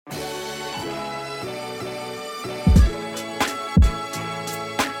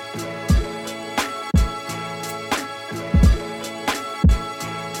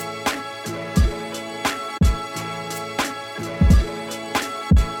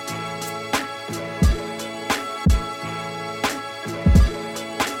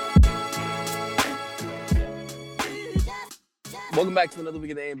Welcome back to another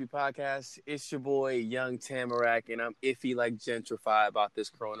week of the AMB podcast. It's your boy, Young Tamarack, and I'm iffy like Gentrify about this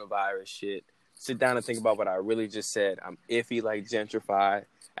coronavirus shit. Sit down and think about what I really just said. I'm iffy like Gentrify.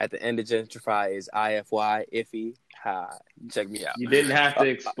 At the end of Gentrify is IFY, iffy. Ha, check me out. You didn't have to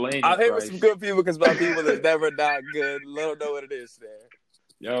explain it, I'm here with some good people because my people is never not good. Let them know what it is, man.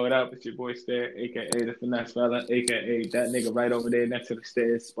 Yo, what up? It's your boy Stair, a.k.a. the Finesse Fella, a.k.a. that nigga right over there next to the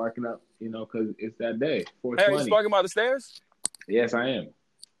stairs sparking up, because it's that day, 420. Hey, you sparking about the stairs? Yes, I am.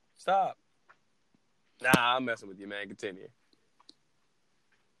 Stop. Nah, I'm messing with you, man. Continue.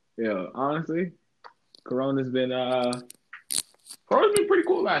 Yeah, honestly, Corona's been pretty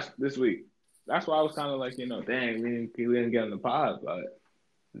cool this week. That's why I was kind of like, dang, we didn't get on the pod, but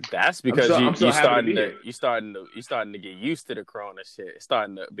that's because you're starting to get used to the Corona shit. It's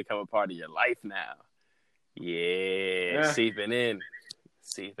starting to become a part of your life now. Yeah. seeping in,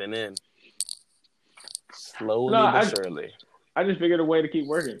 slowly but surely. I just figured a way to keep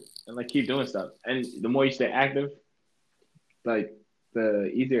working and keep doing stuff. And the more you stay active, the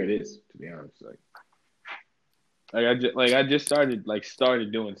easier it is, to be honest. I just started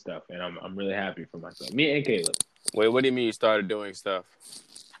doing stuff, and I'm really happy for myself. Me and Caleb. Wait, what do you mean you started doing stuff?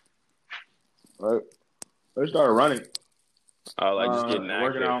 I started running. Oh, just getting active.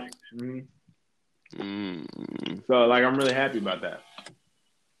 Working out. Mm-hmm. So I'm really happy about that.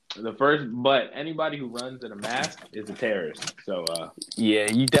 But anybody who runs in a mask is a terrorist. So yeah,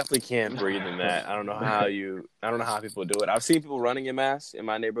 you definitely can't breathe in that. I don't know how people do it. I've seen people running in masks in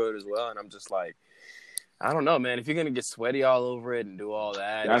my neighborhood as well, and I'm just like, I don't know, man. If you're gonna get sweaty all over it and do all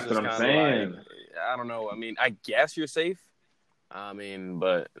that, that's what I'm saying. I don't know. I mean, I guess you're safe.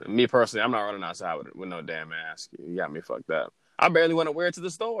 But me personally, I'm not running outside with no damn mask. You got me fucked up. I barely want to wear it to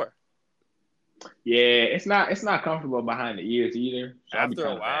the store. Yeah, it's not comfortable behind the ears either. So after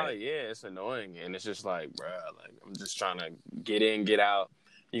a while, it's annoying, and it's just like, bruh, I'm just trying to get in, get out.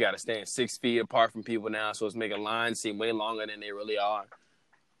 You got to stand 6 feet apart from people now, so it's making lines seem way longer than they really are.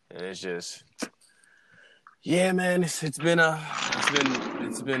 And it's just, yeah, man, it's been an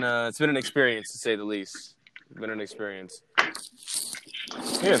experience to say the least. It's been an experience.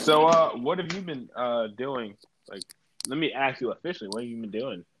 Yeah. So, what have you been doing? Let me ask you officially, what have you been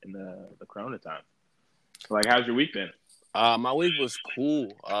doing in the Corona time? How's your week been? My week was cool.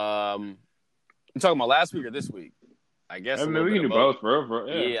 You talking about last week or this week? I guess. I mean, we can do both, bro.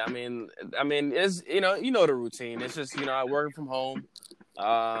 Yeah. I mean, it's you know the routine. It's just I working from home.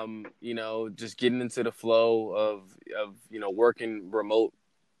 Just getting into the flow of working remote.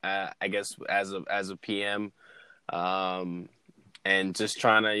 I guess as a PM. And just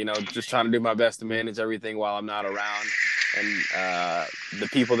trying to do my best to manage everything while I'm not around, and the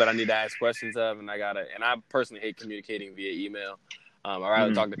people that I need to ask questions of, and I personally hate communicating via email. I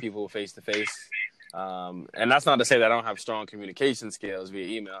rather talk to people face to face. And that's not to say that I don't have strong communication skills via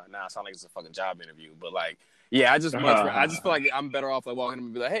email. Now it sounds like it's a fucking job interview, but I just feel like I'm better off walking up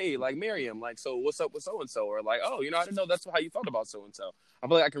and be like, hey, Miriam, so what's up with so and so, or oh, I didn't know that's how you thought about so and so. I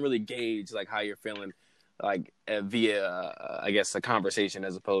feel like I can really gauge how you're feeling. Via, I guess, a conversation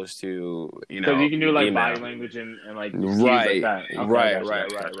as opposed to, because you can do body language and right, like that. Okay,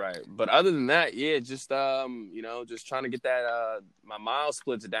 right. But other than that, yeah, just just trying to get that my mile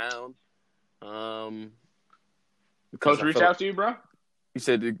splits down. The coach reach out to you, bro? You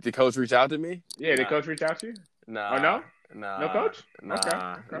said the coach reach out to me? Yeah, did coach reach out to you? Nah. Oh no? Nah. No coach? Nah. Okay.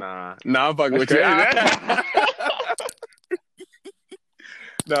 Nah. I'm fucking with you.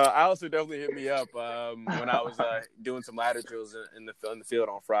 No, Alistair definitely hit me up when I was doing some ladder drills in the field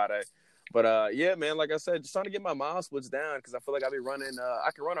on Friday. But yeah, man, like I said, just trying to get my mile splits down because I feel like I'll be running.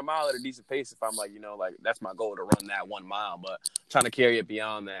 I can run a mile at a decent pace if I'm that's my goal to run that 1 mile. But trying to carry it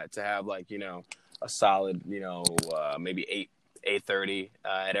beyond that to have a solid maybe 8:30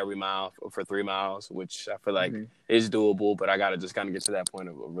 at every mile for 3 miles, which I feel like is doable. But I got to just kind of get to that point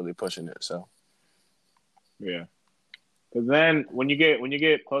of really pushing it. So yeah. Because then when you get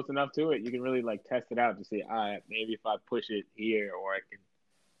close enough to it, you can really test it out to see, all right, maybe if I push it here, or I can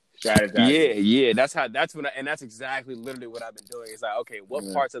strategize. Yeah. That's exactly literally what I've been doing. It's okay, what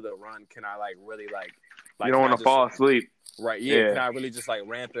parts of the run can I really you don't want to fall asleep. Right. Yeah. Can I really just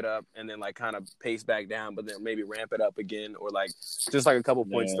ramp it up and then kind of pace back down, but then maybe ramp it up again, or just a couple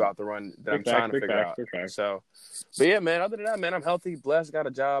points throughout the run that I'm trying to figure out. So, but yeah, man, other than that, man, I'm healthy, blessed, got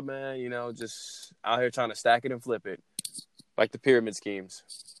a job, man, just out here trying to stack it and flip it. Like the pyramid schemes.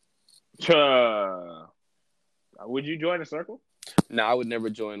 Would you join a circle? No, I would never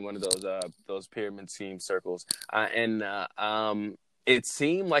join one of those pyramid scheme circles. it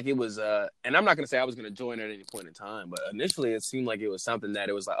seemed like it was, and I'm not going to say I was going to join at any point in time, but initially it seemed like it was something that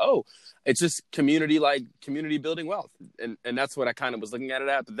it was like, oh, it's just community building wealth. And that's what I kind of was looking at it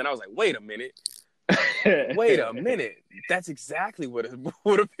at. But then I was like, wait a minute. That's exactly what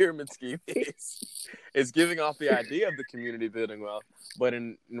a pyramid scheme is. It's giving off the idea of the community building wealth, but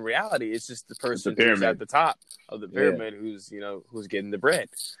in reality, it's just the person who's at the top of the pyramid who's getting the bread.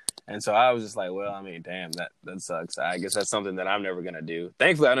 And so I was just like, well, I mean, damn, that sucks. I guess that's something that I'm never gonna do.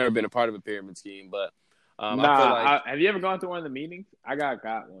 Thankfully, I've never been a part of a pyramid scheme, but I feel like, have you ever gone to one of the meetings? I got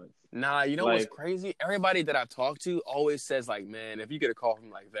once. Nah, you know what's crazy? Everybody that I've talked to always says, like, man, if you get a call from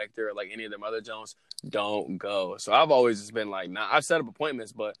like Vector or like any of them other Jones, don't go. So I've always just been like, nah, I've set up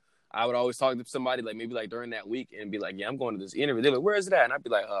appointments, but I would always talk to somebody like maybe like during that week and be like, yeah, I'm going to this interview. They're like, where is it at? And I'd be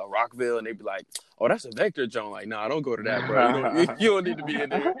like, Rockville. And they'd be like, oh, that's a Vector Jones. Like, nah, don't go to that, bro. You don't need to be in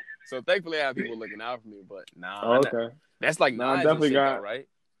there. So thankfully I have people looking out for me, but nah. Okay. That's like I definitely shit, got though, right?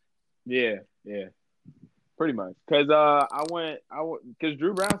 Yeah. Pretty much. Because because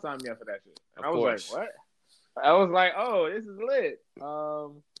Drew Brown signed me up for that shit. And I was like, what? I was like, oh, this is lit.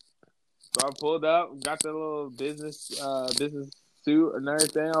 So I pulled up, got the little business suit and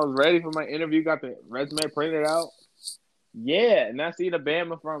everything. I was ready for my interview, got the resume printed out. Yeah, and I see the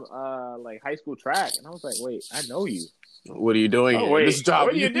Bama from like high school track. And I was like, wait, I know you. What are you doing in this job?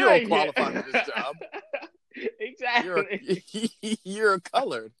 What are you don't qualify for this job. Exactly. You're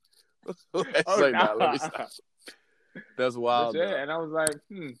colored. Let me stop. That's wild. And I was like,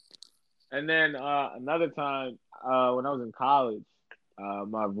 And then another time when I was in college,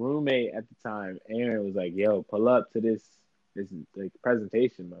 my roommate at the time, Aaron, was like, yo, pull up to this like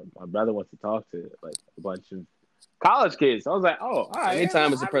presentation. My brother wants to talk to like a bunch of college kids. So I was like, oh, all right.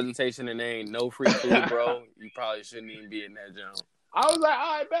 Anytime it's a presentation and there ain't no free food, bro, you probably shouldn't even be in that joint. I was like,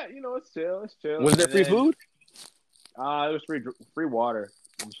 I bet, it's chill. Was there free food? It was free water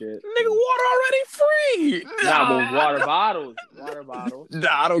and shit. Nigga, water already free. Nah, but water bottles. Nah,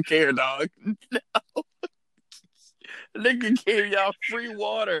 I don't care, dog. No. Nigga gave y'all free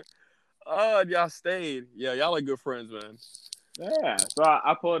water. Oh, y'all stayed. Yeah, y'all are good friends, man. Yeah. So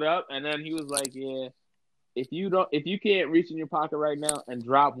I pulled up, and then he was like, yeah, if you can't reach in your pocket right now and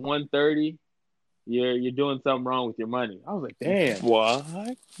drop 130, you're doing something wrong with your money. I was like, damn. What?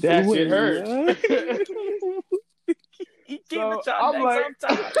 That shit hurt. He came with y'all next.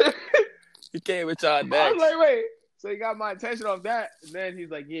 He came with y'all next. I was like, wait. So he got my attention off that, and then he's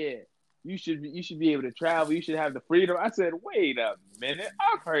like, yeah, you should be able to travel. You should have the freedom. I said, wait a minute.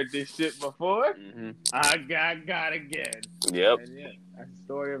 I've heard this shit before. Mm-hmm. I got again. Yep. And yeah, that's the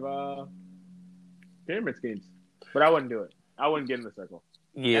story of pyramid schemes. But I wouldn't do it. I wouldn't get in the circle.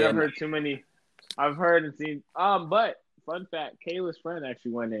 Yeah. And I've heard too many. I've heard and seen. But fun fact, Kayla's friend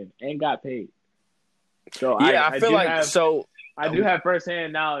actually went in and got paid. So yeah, I feel like I do have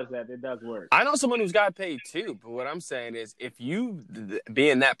firsthand knowledge that it does work. I know someone who's got paid too, but what I'm saying is, if you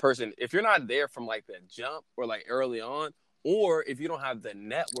being that person, if you're not there from like the jump or like early on, or if you don't have the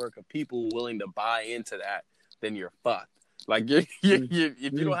network of people willing to buy into that, then you're fucked. Like if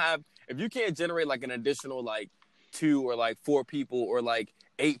you can't generate like an additional like 2 or like 4 people or like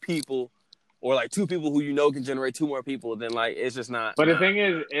 8 people. Or like 2 people who can generate 2 more people, then like it's just not. But the thing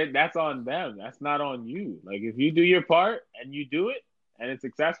is, that's on them. That's not on you. Like if you do your part and you do it and it's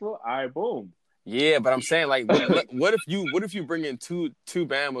successful, all right, boom. Yeah, but I'm saying like, what if you bring in two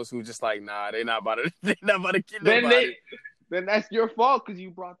Bamas who just like, nah, they're not about to get nobody. Then that's your fault because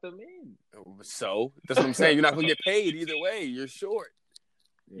you brought them in. So that's what I'm saying. You're not gonna get paid either way. You're short.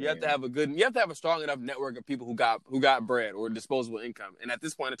 Yeah. You have to have a strong enough network of people who got bread or disposable income. And at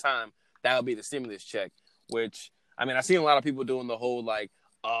this point in time, that would be the stimulus check, which, I mean, I've seen a lot of people doing the whole, like,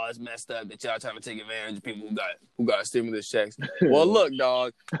 oh, it's messed up that y'all trying to take advantage of people who got stimulus checks. Well, look,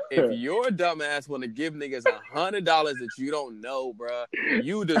 dog, if your dumbass want to give niggas $100 that you don't know, bruh,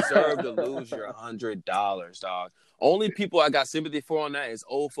 you deserve to lose your $100, dog. Only people I got sympathy for on that is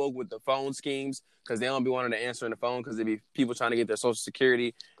old folk with the phone schemes, because they don't be wanting to answer on the phone because they be people trying to get their Social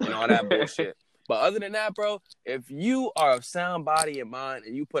Security and all that bullshit. But other than that, bro, if you are of sound body and mind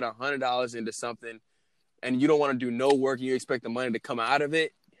and you put $100 into something and you don't want to do no work and you expect the money to come out of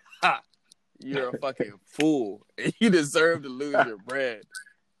it, you're a fucking fool. And you deserve to lose your bread.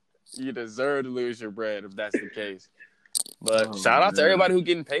 You deserve to lose your bread if that's the case. But shout out to everybody who's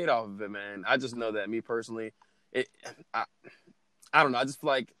getting paid off of it, man. I just know that me personally, I don't know. I just feel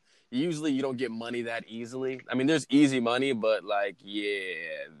like usually you don't get money that easily. I mean, there's easy money, but like,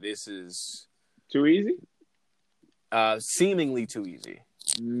 yeah, this is... Too easy? Seemingly too easy.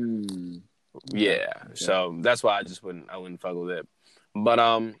 Yeah. Okay. So that's why I wouldn't fuck with it. But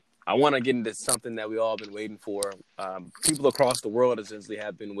I want to get into something that we all been waiting for. People across the world essentially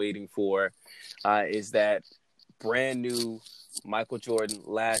have been waiting for, is that brand new Michael Jordan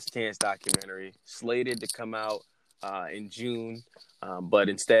Last Chance documentary slated to come out in June, but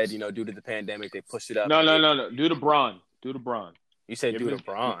instead, due to the pandemic, they pushed it up. No. Do the Bron. You said do the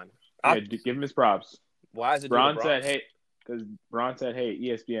Bron. Yeah, give him his props. Why is it Bron said, hey, because Bron said, hey,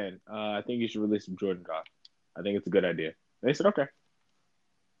 ESPN, I think you should release some Jordan doc. I think it's a good idea. They said, okay.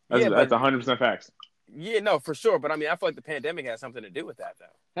 That's 100% facts. Yeah, no, for sure. But I mean, I feel like the pandemic has something to do with that,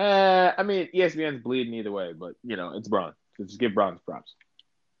 though. I mean, ESPN's bleeding either way, but it's Bron. So just give Bron his props.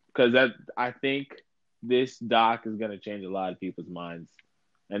 Because I think this doc is going to change a lot of people's minds,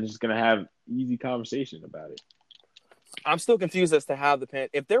 and it's just going to have easy conversation about it. I'm still confused as to how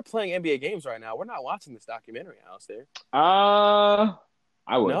if they're playing NBA games right now, we're not watching this documentary out there. I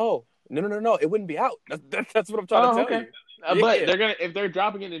would. No. It wouldn't be out. That's what I'm trying to tell you. But if they're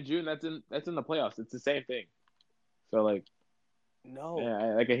dropping it in June, that's in the playoffs. It's the same thing. So no.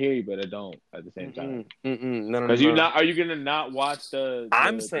 Yeah, I can hear you, but I don't at the same time. No. Because are you gonna not watch the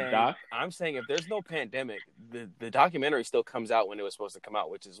doc? I'm saying if there's no pandemic, the documentary still comes out when it was supposed to come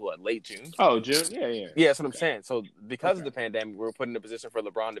out, which is what, late June? Oh, June? Yeah. Yeah, that's what I'm saying. So because of the pandemic, we're put in a position for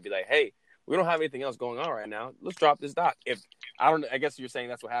LeBron to be like, hey, we don't have anything else going on right now. Let's drop this doc. I guess you're saying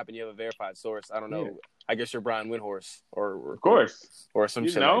that's what happened. You have a verified source. I don't know. Yeah. I guess you're Brian Windhorst or of course or some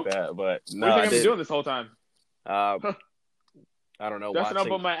shit like that. But no, what do you think I've been doing this whole time? I don't know. Dressing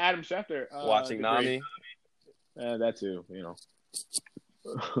up on my Adam Schefter. Watching Nami. That too,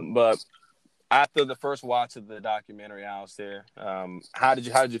 But after the first watch of the documentary, Alistair, how did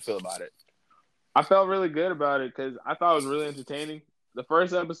you feel about it? I felt really good about it because I thought it was really entertaining. The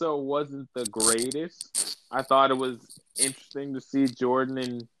first episode wasn't the greatest. I thought it was interesting to see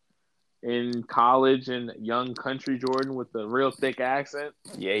Jordan in college and young country Jordan with the real thick accent.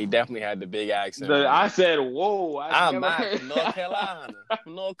 Yeah, he definitely had the big accent. I said, whoa. I'm from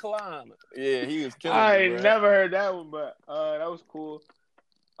North Carolina. Yeah, he was killing I me, never heard that one, but that was cool.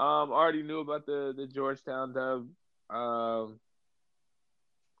 Already knew about the Georgetown dub.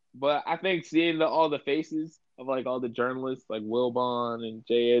 But I think seeing all the faces of all the journalists like Wilbon and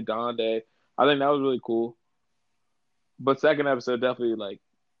J.A. Donde, I think that was really cool. But second episode definitely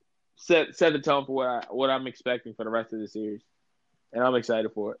set the tone for what I'm expecting for the rest of the series, and I'm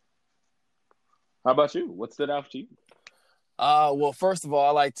excited for it. How about you? What stood out for you? Well, first of all,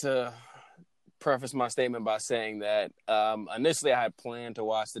 I like to preface my statement by saying that initially I had planned to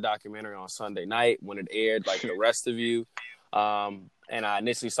watch the documentary on Sunday night when it aired, like the rest of you. And I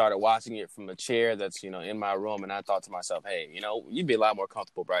initially started watching it from a chair that's, in my room. And I thought to myself, hey, you'd be a lot more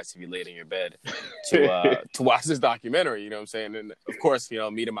comfortable, Bryce, if you laid in your bed to watch this documentary. You know what I'm saying? And of course,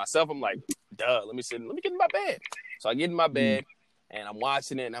 me to myself, I'm like, duh, let me get in my bed. So I get in my bed and I'm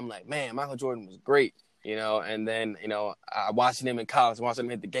watching it and I'm like, man, Michael Jordan was great. And then, I watching him in college, watching him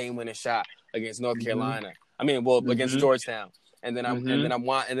hit the game winning shot against North Carolina. Against Georgetown. And then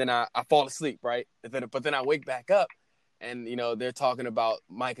I fall asleep, right? But then I wake back up. And, they're talking about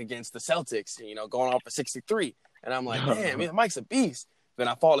Mike against the Celtics, going off for 63. And I'm like, man, Mike's a beast. Then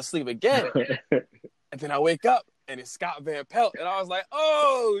I fall asleep again. And then I wake up, and it's Scott Van Pelt. And I was like,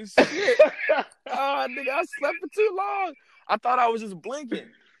 oh, shit. Oh, nigga, I slept for too long. I thought I was just blinking.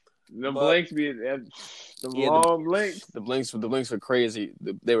 Long blinks. The blinks were crazy.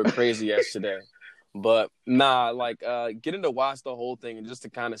 They were crazy yesterday. But, getting to watch the whole thing and just to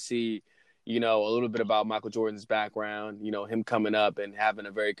kind of see, a little bit about Michael Jordan's background, him coming up and having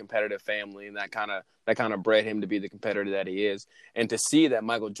a very competitive family, and that kind of bred him to be the competitor that he is. And to see that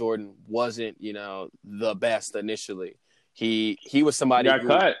Michael Jordan wasn't, the best initially. He was somebody who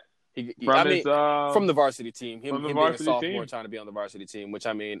got cut. From the varsity team. Him being a sophomore trying to be on the varsity team, which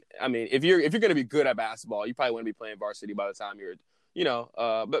I mean, if you're going to be good at basketball, you probably wouldn't be playing varsity by the time you're,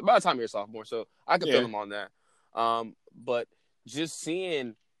 but by the time you're a sophomore. So I could feel him on that. But just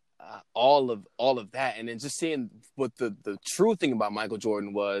seeing all of that, and then just seeing what the true thing about Michael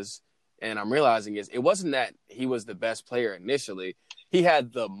Jordan was, and I'm realizing is it wasn't that he was the best player initially. He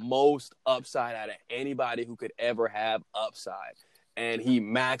had the most upside out of anybody who could ever have upside, and he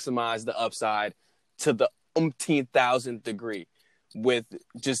maximized the upside to the umpteenth thousandth degree with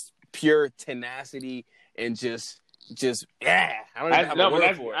just pure tenacity and just I don't even have a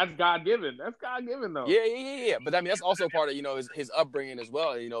word for it. That's God given. That's God given though. Yeah. But I mean, that's also part of his upbringing as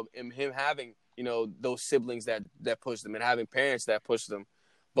well. And him having those siblings that pushed him and having parents that pushed them.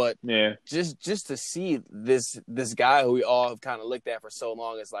 But just to see this guy who we all have kind of looked at for so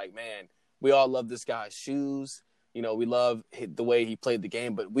long, it's like, man, we all love this guy's shoes. We love the way he played the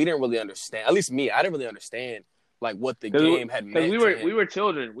game, but we didn't really understand. At least me, I didn't really understand like what the game had meant. Because we were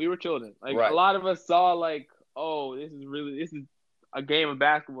children. We were children. Like Right. a lot of us saw like, oh, this is a game of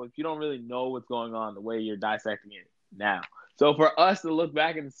basketball. If you don't really know what's going on, the way you're dissecting it now. So for us to look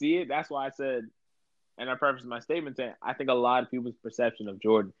back and see it, that's why I said, and I prefaced my statement saying, I think a lot of people's perception of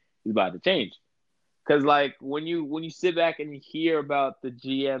Jordan is about to change. Because like when you sit back and you hear about the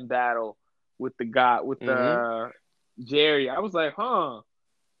GM battle with the guy with the Jerry, I was like,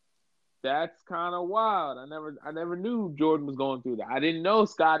 that's kind of wild. I never knew Jordan was going through that. I didn't know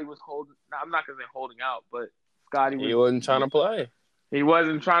Scottie was holding. I'm not gonna say holding out, but He wasn't trying to play. He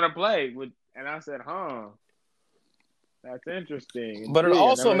wasn't trying to play, and I said, that's interesting. But it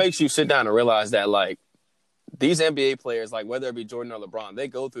also makes you sit down and realize that like these NBA players, like whether it be Jordan or LeBron, they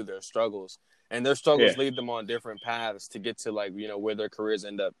go through their struggles, and their struggles lead them on different paths to get to like where their careers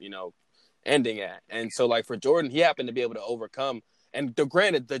end up ending at. And so like for Jordan, he happened to be able to overcome. And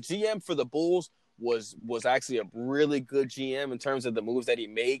granted, the GM for the Bulls was actually a really good GM in terms of the moves that he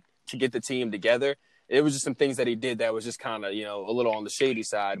made to get the team together. It was just some things that he did that was just kind of, a little on the shady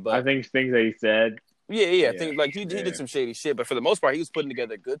side. But I think things that he said. Yeah. I think like he did some shady shit. But for the most part, he was putting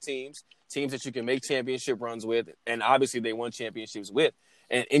together good teams that you can make championship runs with. And obviously they won championships with.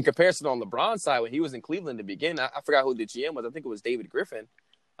 And in comparison on LeBron's side, when he was in Cleveland to begin, I forgot who the GM was. I think it was David Griffin.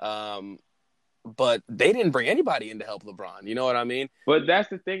 But they didn't bring anybody in to help LeBron. You know what I mean? But that's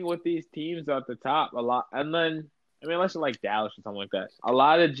the thing with these teams at the top a lot. And then, unless you're like Dallas or something like that, a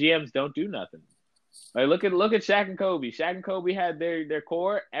lot of GMs don't do nothing. Like look at Shaq and Kobe. Shaq and Kobe had their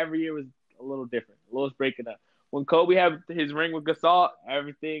core. Every year was a little different. A little breaking up. When Kobe had his ring with Gasol,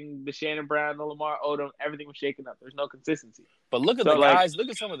 everything, the Shannon Brown, the Lamar Odom, everything was shaking up. There's no consistency. But look at the guys. Look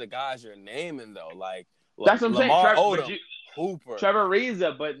at some of the guys you're naming though. Like that's what I'm Lamar saying. Odom, Hooper, Trevor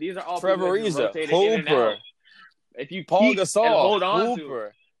Ariza, but these are all Trevor Ariza, Hooper. If you Paul keep Gasol, and hold on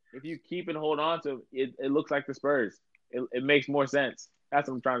Hooper. To, if you keep and hold on to it, it looks like the Spurs. It makes more sense. That's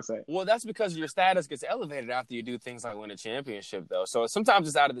what I'm trying to say. Well, that's because your status gets elevated after you do things like win a championship, though. So sometimes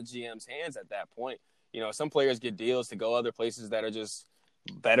it's out of the GM's hands at that point. Some players get deals to go other places that are just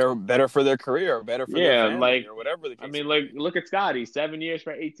better for their career, or better for their family, or whatever the case. Look at Scottie, 7 years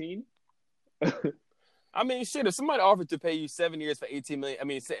for 18. Shit, if somebody offered to pay you 7 years for $18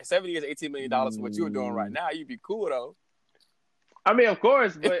 million, 7 years, $18 million for what you were doing right now, you'd be cool though. Of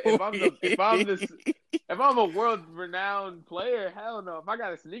course, but if I'm a world renowned player, hell no. If I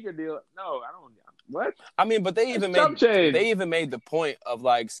got a sneaker deal, no, I don't. What? But they even made the point of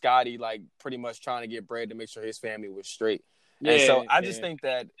like Scottie like pretty much trying to get bread to make sure his family was straight. Yeah, and so I just think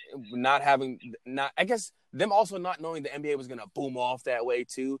that I guess them also not knowing the NBA was going to boom off that way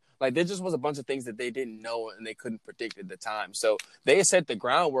too. Like there just was a bunch of things that they didn't know and they couldn't predict at the time. So they set the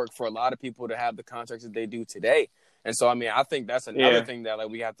groundwork for a lot of people to have the contracts that they do today. And so, I think that's another thing that like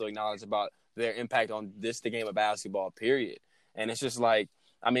we have to acknowledge about their impact on the game of basketball, period. And it's just like,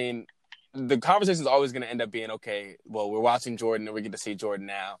 the conversation is always going to end up being, okay, well, we're watching Jordan and we get to see Jordan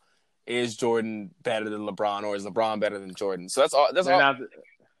now. Is Jordan better than LeBron, or is LeBron better than Jordan? So that's all.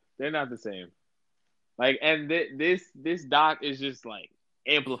 They're not the same. Like, and this doc is just like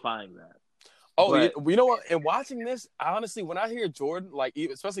amplifying that. Oh, you know what? In watching this, honestly, when I hear Jordan, like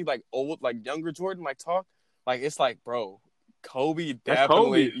especially like old, like younger Jordan, like talk, like it's like, bro, Kobe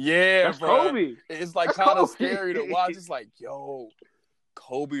definitely, that's Kobe. It's like kind of scary to watch. It's like, yo,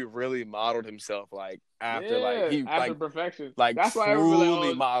 Kobe really modeled himself like after perfection. Like that's why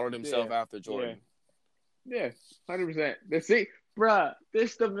truly modeled himself after Jordan. Yeah, 100%. Bruh,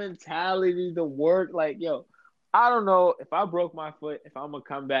 this the mentality, the work. Like, yo, I don't know if I broke my foot, if I'm gonna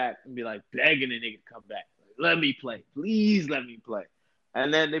come back and be like begging a nigga to come back. Like, let me play, please let me play.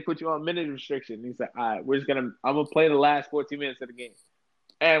 And then they put you on minute restriction. And he's like, all right, I'm gonna play the last 14 minutes of the game,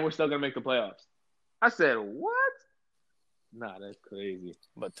 and we're still gonna make the playoffs. I said, what? Nah, that's crazy.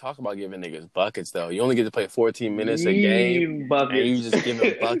 But talk about giving niggas buckets, though. You only get to play 14 minutes a game, and you just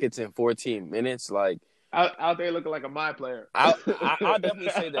giving buckets in 14 minutes. Like out there looking like a my player. I'll definitely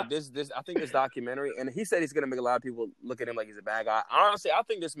say that this I think this documentary, and he said he's gonna make a lot of people look at him like he's a bad guy. Honestly, I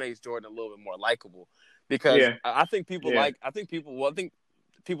think this makes Jordan a little bit more likable because I think people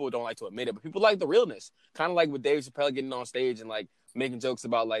people don't like to admit it, but people like the realness. Kind of like with Dave Chappelle getting on stage and like making jokes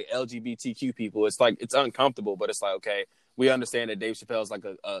about like LGBTQ people. It's like it's uncomfortable, but it's like, okay, we understand that Dave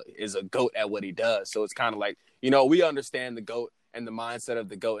Chappelle is a GOAT at what he does. So it's kind of like, we understand the GOAT and the mindset of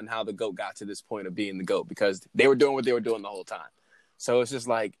the GOAT and how the GOAT got to this point of being the GOAT because they were doing what they were doing the whole time. So it's just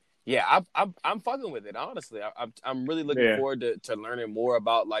like, yeah, I'm fucking with it. Honestly, I'm really looking forward to learning more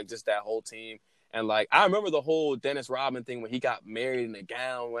about like just that whole team. And like, I remember the whole Dennis Rodman thing when he got married in a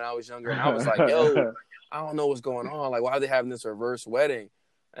gown when I was younger. And I was like, yo, I don't know what's going on. Like, why are they having this reverse wedding?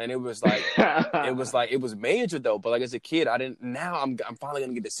 and it was it was major though. But like as a kid, I didn't. Now I'm finally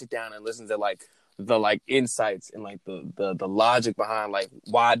gonna get to sit down and listen to like the like insights and like the logic behind like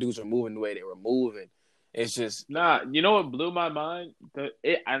why dudes are moving the way they were moving. It's just you know what blew my mind?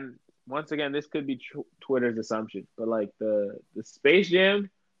 And once again, this could be Twitter's assumption, but like the Space Jam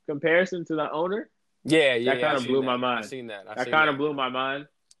comparison to the owner, that kind of blew my mind. I've seen that. That kind of blew my mind.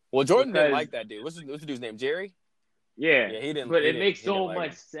 Well, Jordan didn't like that dude. What's the dude's name? Jerry? Yeah, he didn't. But it makes so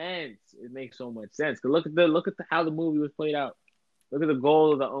much sense. It makes so much sense. Cause look at how the movie was played out. Look at the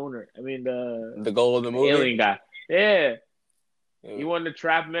goal of the owner. I mean the goal of the movie. Alien guy. Yeah. He wanted to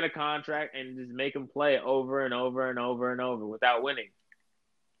trap him in a contract and just make him play over and over and over and over without winning.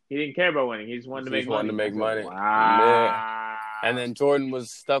 He didn't care about winning. He just wanted to make money. Wow. Yeah. And then Jordan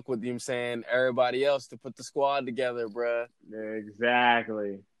was stuck with, you know what I'm saying, everybody else to put the squad together, bruh.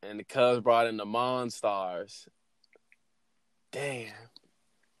 Exactly. And the Cubs brought in the Monstars. Damn.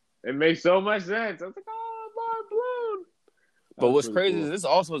 It makes so much sense. I was like, oh, mind blown. But what's crazy is this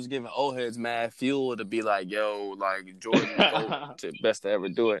also is giving old heads mad fuel to be like, yo, like Jordan to best to ever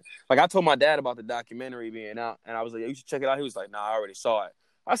do it. Like I told my dad about the documentary being out, and I was like, you should check it out. He was like, nah, I already saw it.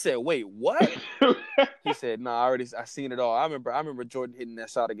 I said, wait, what? He said, nah, I seen it all. I remember Jordan hitting that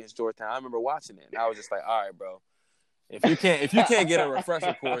shot against Georgetown. I remember watching it. And I was just like, all right, bro. If you can't get a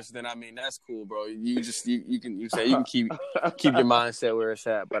refresher course, then I mean that's cool, bro. You can keep your mindset where it's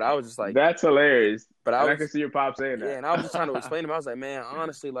at. But I was just like, that's hilarious. But I can see your pop saying that. Yeah, and I was just trying to explain to him. I was like, man,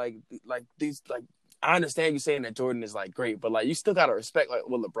 honestly, like these, like I understand you saying that Jordan is like great, but like you still gotta respect like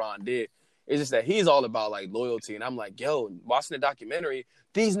what LeBron did. It's just that he's all about like loyalty, and I'm like, yo, watching the documentary,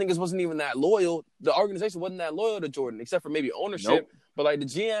 these niggas wasn't even that loyal. The organization wasn't that loyal to Jordan, except for maybe ownership. Nope. But like the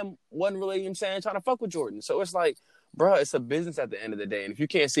GM wasn't really, you know what I'm saying, trying to fuck with Jordan. So it's like, bro, it's a business at the end of the day. And if you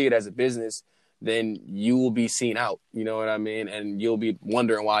can't see it as a business, then you will be seen out. You know what I mean? And you'll be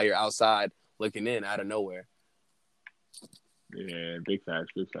wondering why you're outside looking in out of nowhere. Yeah, big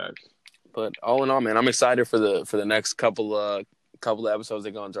facts. But all in all, man, I'm excited for the next couple of episodes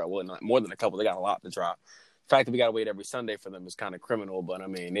they're going to drop. Well, not more than a couple. They got a lot to drop. The fact that we got to wait every Sunday for them is kind of criminal, but I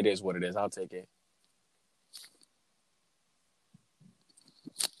mean, it is what it is. I'll take it.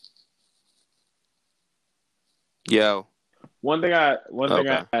 Yo. One thing I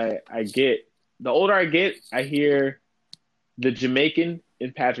get, the older I get, I hear the Jamaican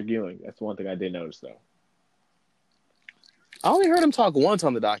in Patrick Ewing. That's one thing I did notice, though. I only heard him talk once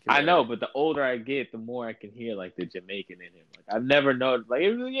on the documentary. I know, but the older I get, the more I can hear like the Jamaican in him. Like I've never known, like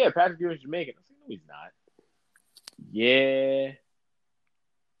Patrick Ewing's Jamaican. I was like, no, he's not. Yeah,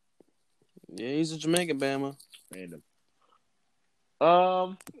 he's a Jamaican Bama. Random.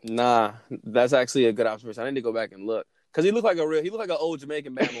 Nah, that's actually a good observation. I need to go back and look because he looked like an old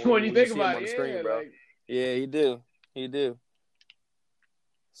Jamaican Bama when you think about it, on the screen, bro. Like... Yeah, he do.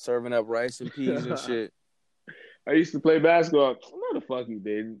 Serving up rice and peas and shit. I used to play basketball. No, the fuck you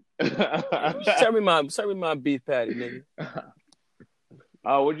didn't. serve me my beef patty, nigga.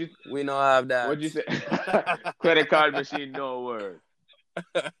 Oh, we know I have that. What'd you say? Credit card machine, no word.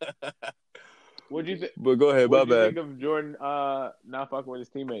 What'd you think? But go ahead, my bad. What did you think of Jordan not fucking with his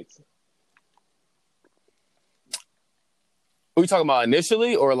teammates? Are we talking about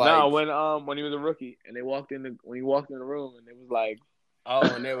initially or like? No, when he was a rookie and he walked in the room and it was like, oh,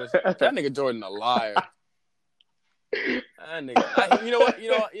 and it was that nigga Jordan a liar. That nigga, you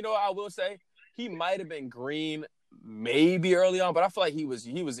know what I will say? He might have been green maybe early on, but I feel like he was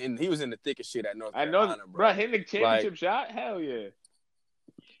in the thick of shit at North Carolina, bro. Hitting the championship shot, hell yeah.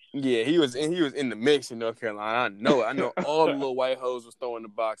 Yeah, he was in the mix in North Carolina. I know all the little white hoes was throwing the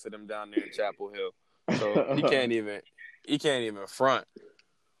box at him down there in Chapel Hill. So he can't even front.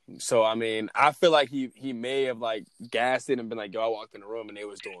 So I mean, I feel like he may have like gassed it and been like, yo, I walked in the room and they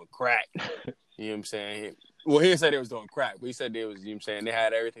was doing crack. You know what I'm saying? Well, he didn't say they was doing crack, but he said they was, you know what I'm saying, they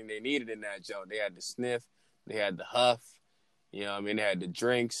had everything they needed in that joint. They had the sniff, they had the huff, you know what I mean? They had the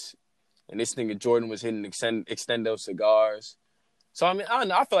drinks. And this nigga Jordan was hitting Extendo cigars. So, I mean, I don't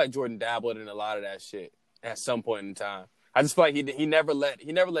know. I feel like Jordan dabbled in a lot of that shit at some point in time. I just feel like he never let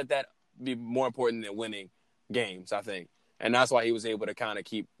that be more important than winning games, I think. And that's why he was able to kind of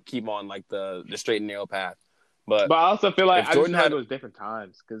keep on, like, the straight and narrow path. But I also feel like Jordan had those different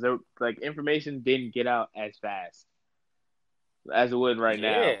times because like information didn't get out as fast as it would right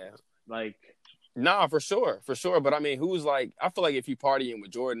now. Like, nah, for sure. But I mean, who's like? I feel like if you partying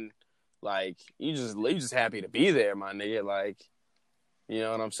with Jordan, like you just happy to be there, my nigga. Like, you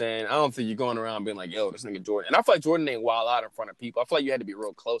know what I'm saying? I don't think you're going around being like, yo, this nigga Jordan. And I feel like Jordan ain't wild out in front of people. I feel like you had to be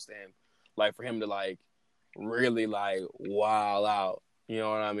real close to him, like for him to like really like wild out. You know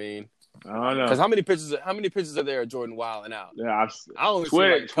what I mean? I don't know. Because how many pictures are there of Jordan wilding out? Yeah, I only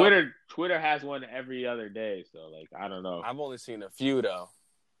Twitter has one every other day, so like I don't know. I've only seen a few though.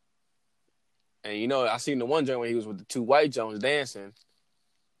 And you know, I seen the one joint where he was with the two white Jones dancing.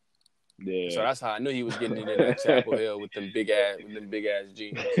 Yeah. So that's how I knew he was getting into that Chapel Hill with them big ass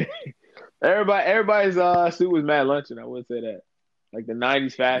jeans. Everybody's suit was mad luncheon. I would say that. Like the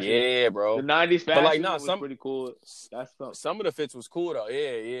 '90s fashion. Yeah, bro. The '90s fashion was pretty cool. That's some of the fits was cool though.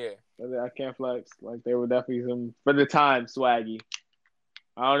 Yeah. I can't flex. Like they were definitely some for the time swaggy.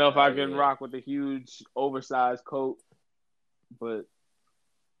 I don't know if I can rock with a huge oversized coat, but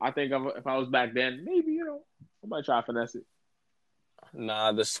I think if I was back then, maybe I might try to finesse it.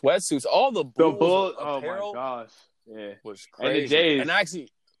 Nah, the sweatsuits, all the Bulls apparel, oh my gosh, yeah, was crazy. And the J's. And actually,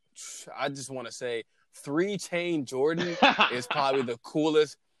 I just want to say, 3-chain Jordan is probably the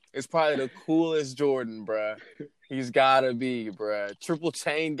coolest. It's probably the coolest Jordan, bruh. He's gotta be, bruh. Triple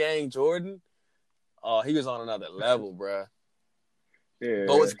chain gang Jordan. Oh, he was on another level, bruh. Yeah.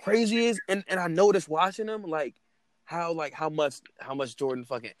 But what's crazy is, and I noticed watching him, how much Jordan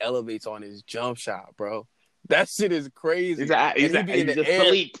fucking elevates on his jump shot, bro. That shit is crazy. He's an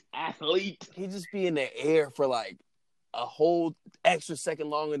athlete. He just be in the air for like a whole extra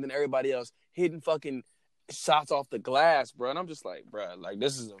second longer than everybody else, hitting fucking shots off the glass, bro. And I'm just like, bro, like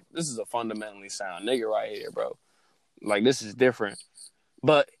this is a fundamentally sound nigga right here, bro. Like this is different.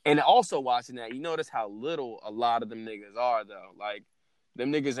 But and also watching that, you notice how little a lot of them niggas are though. Like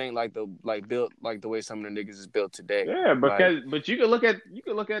them niggas ain't built like the way some of the niggas is built today. Yeah, but you can look at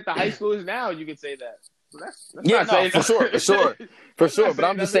the high schoolers now. You can say that. So that's for sure. But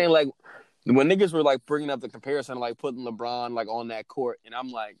I'm just saying, like, when niggas were like bringing up the comparison, like putting LeBron like on that court, and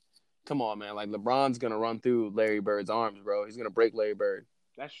I'm like, come on, man, like LeBron's gonna run through Larry Bird's arms, bro. He's gonna break Larry Bird.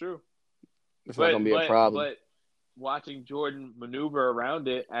 That's true. It's not gonna be a problem. But watching Jordan maneuver around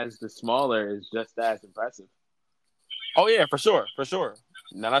it as the smaller is just as impressive. Oh yeah, for sure.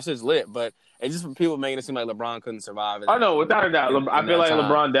 Now that shit's lit, but it's just for people making it seem like LeBron couldn't survive. Oh no, without a doubt, I feel like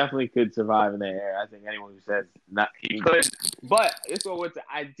LeBron definitely could survive in that era. I think anyone who says not he could, but it's what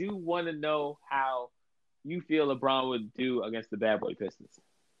I do want to know how you feel LeBron would do against the Bad Boy Pistons.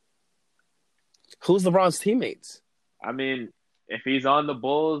 Who's LeBron's teammates? I mean, if he's on the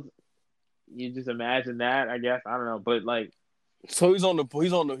Bulls, you just imagine that. I guess I don't know, but like, so he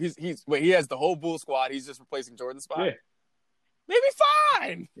has the whole Bull squad. He's just replacing Jordan's spot. Yeah. They'd be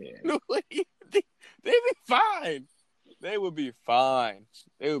fine. Yeah. They'd be fine. They would be fine.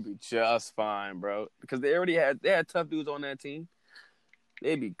 They would be just fine, bro. Because they had tough dudes on that team.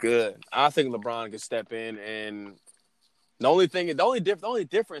 They'd be good. I think LeBron could step in, and the only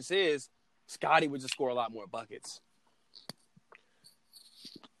difference is Scottie would just score a lot more buckets.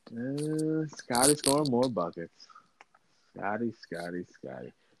 Scottie scoring more buckets. Scottie.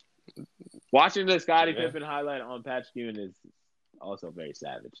 Watching the Scottie Pippen highlight on Patch Ewing is also very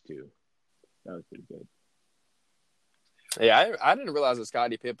savage too. That was pretty good. Yeah, I didn't realize that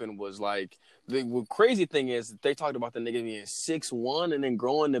Scottie Pippen was like the crazy thing is they talked about the nigga being 6'1" and then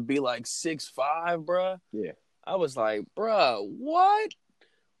growing to be like 6'5", bruh. Yeah. I was like, bruh, what?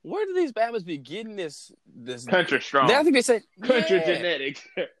 Where do these Bama's be getting this country strong? I think they said country genetics.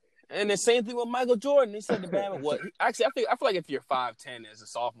 And the same thing with Michael Jordan. He said the Bama what? Actually, I feel like if you're 5'10" as a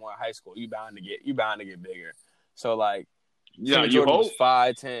sophomore in high school, you bound to get bigger. So like, yeah, you Jordan hope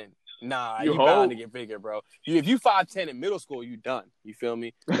was 5'10". Nah, you bound to get bigger, bro. If you 5'10" in middle school, you done. You feel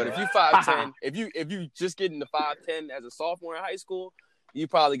me? But if you 5'10", if you just getting to 5'10" as a sophomore in high school, you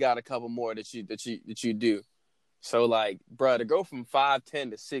probably got a couple more that you do. So like, bro, to go from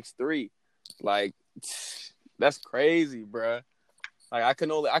 5'10" to 6'3", like that's crazy, bro. Like I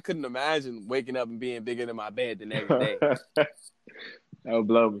couldn't imagine waking up and being bigger than my bed the next day. That would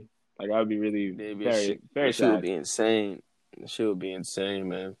blow me. Like I would be really very shit would be insane. The shit would be insane,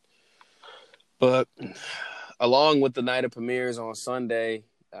 man. But along with the night of premieres on Sunday,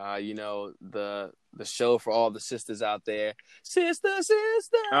 the show for all the sisters out there, Sister.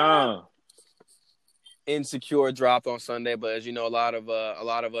 Oh. Insecure dropped on Sunday, but as you know, a lot of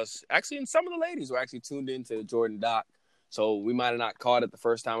us actually, and some of the ladies were actually tuned into the Jordan doc. So we might have not caught it the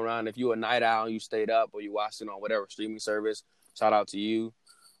first time around. If you were a night owl and you stayed up or you watched it on whatever streaming service, shout out to you.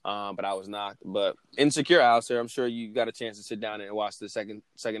 But I was not. But Insecure, Alistair, I'm sure you got a chance to sit down and watch the second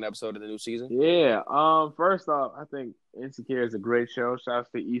episode of the new season. Yeah. First off, I think Insecure is a great show. Shouts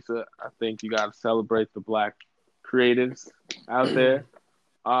to Issa. I think you got to celebrate the Black creatives out there.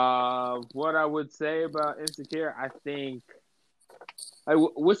 What I would say about Insecure, I think.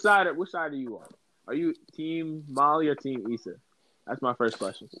 Which side are you on? Are you Team Molly or Team Issa? That's my first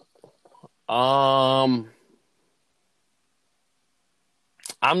question.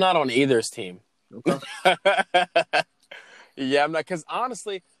 I'm not on either's team. Okay. Yeah, I'm not, because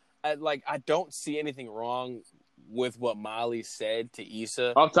honestly, I don't see anything wrong with what Molly said to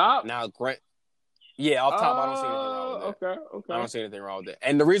Issa. Off top? Now, yeah, off top, I don't see anything wrong with it. Okay. I don't see anything wrong with it.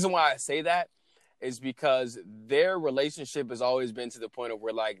 And the reason why I say that is because their relationship has always been to the point of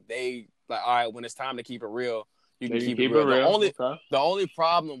where like all right, when it's time to keep it real, you can keep it real. The only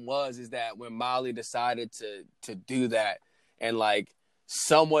problem is that when Molly decided to do that, and like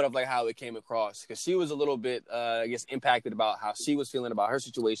somewhat of like how it came across, because she was a little bit I guess impacted about how she was feeling about her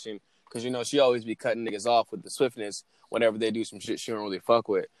situation, because she always be cutting niggas off with the swiftness whenever they do some shit she don't really fuck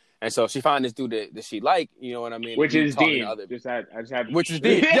with. And so she found this dude that she like, you know what I mean? Which is Dean. Which is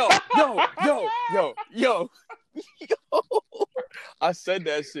Dean. Yo. I said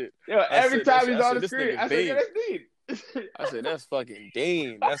that shit. Yo, every time he's on the screen, I said, that's Dean. I said, that's fucking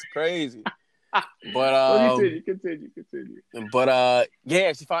Dean. That's crazy. But continue. But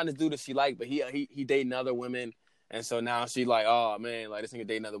yeah, she found this dude that she liked, but he dating other women. And so now she like, oh man, like this nigga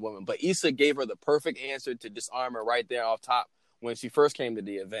dating other women. But Issa gave her the perfect answer to disarm her right there off top when she first came to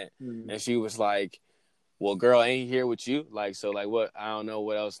the event. And she was like, well, girl, ain't here with you. Like, so like what, I don't know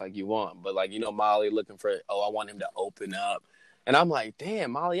what else like you want. But like, Molly looking for, I want him to open up. And I'm like,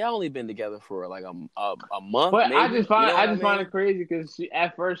 damn, Molly, I only been together for like a month. But maybe. I just find it crazy because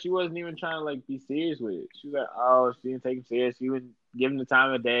at first she wasn't even trying to like be serious with it. She was like, oh, she didn't take him serious. She wouldn't give him the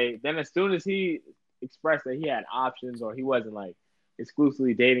time of day. Then as soon as he expressed that he had options or he wasn't like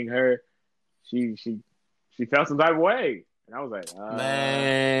exclusively dating her, she felt some type of way. And I was like,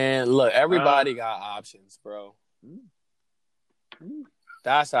 man, look, everybody got options, bro.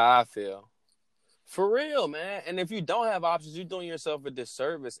 That's how I feel. For real, man. And if you don't have options, you're doing yourself a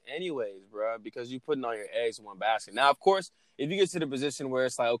disservice anyways, bro, because you're putting all your eggs in one basket. Now, of course, if you get to the position where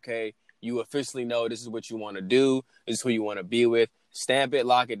it's like, okay, you officially know this is what you want to do, this is who you want to be with, stamp it,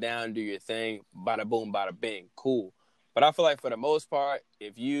 lock it down, do your thing, bada boom, bada bing, cool. But I feel like for the most part,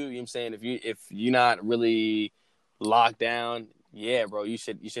 if you're not really locked down, yeah, bro, you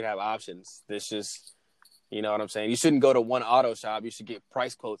should have options. This just, you know what I'm saying? You shouldn't go to one auto shop. You should get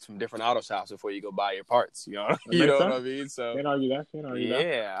price quotes from different auto shops before you go buy your parts. You know what I mean? So can't argue that.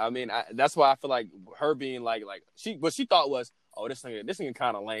 Yeah, I mean, that's why I feel like her being like what she thought was, oh, this nigga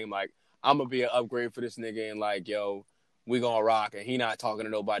kind of lame. Like, I'm gonna be an upgrade for this nigga, and like, yo, we gonna rock, and he not talking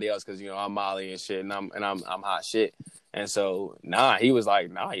to nobody else because I'm Molly and shit, and I'm hot shit. And so, he was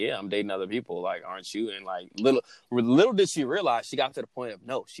like, yeah, I'm dating other people. Like, aren't you? And like, little did she realize, she got to the point of,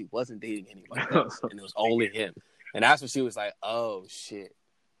 no, she wasn't dating anybody else, and it was only him. And that's when she was like, oh shit,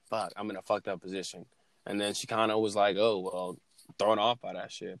 fuck, I'm in a fucked up position. And then she kind of was like, oh well, thrown off by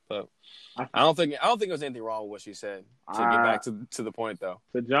that shit. But I don't think there was anything wrong with what she said. To get back to the point though,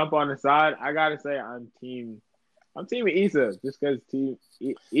 to jump on the side, I gotta say I'm team Issa, just because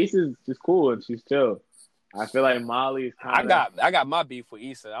Issa's just cool and she's chill. I feel like Molly is kind of... I got my beef with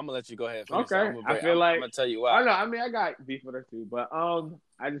Issa. I'm gonna let you go ahead. Okay, I'm gonna tell you why. I mean, I got beef with her too, but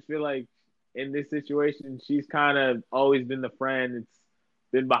I just feel like in this situation, she's kind of always been the friend. It's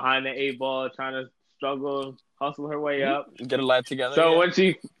been behind the 8 ball, trying to struggle, hustle her way up, get a life together. So when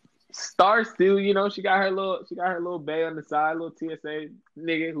she starts to, she got her little bae on the side, little TSA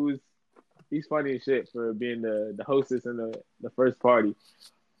nigga he's funny as shit for being the hostess in the first party.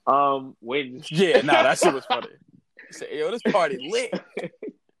 That shit was funny. Say, yo, this party lit.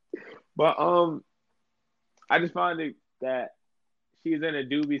 But I just find it that she's in a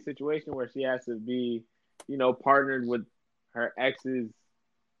doobie situation where she has to be, partnered with her ex's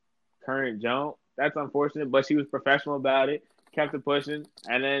current junk. That's unfortunate, but she was professional about it, kept it pushing,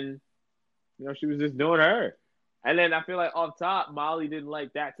 and then, she was just doing her. And then I feel like off top, Molly didn't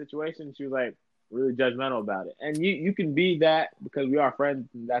like that situation. She was like really judgmental about it. And you can be that because we are friends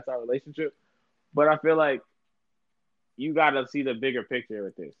and that's our relationship. But I feel like you got to see the bigger picture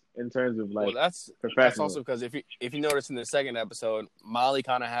with this in terms of like that's also because if you notice in the second episode, Molly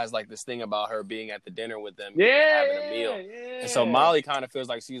kind of has like this thing about her being at the dinner with them, having a meal, and so Molly kind of feels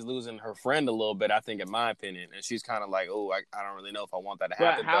like she's losing her friend a little bit. I think, in my opinion, and she's kind of like, oh, I don't really know if I want that to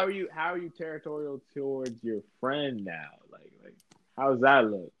happen. But how are you territorial towards your friend now? Like how does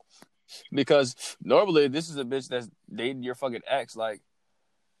that look? Because normally this is a bitch that's dating your fucking ex. Like,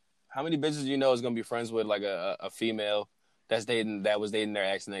 how many bitches is gonna be friends with like a female that was dating their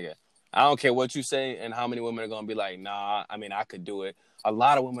ex nigga? I don't care what you say and how many women are gonna be like, nah, I mean, I could do it. A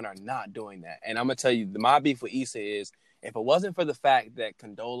lot of women are not doing that. And I'm gonna tell you, my beef with Issa is, if it wasn't for the fact that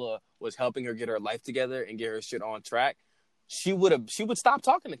Condola was helping her get her life together and get her shit on track, she would stop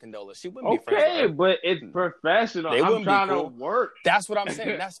talking to Condola. She wouldn't be friends with her. But it's professional. I'm trying to work. That's what I'm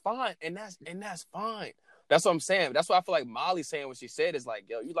saying. That's fine. And that's fine. That's what I'm saying. That's why I feel like Molly saying what she said is like,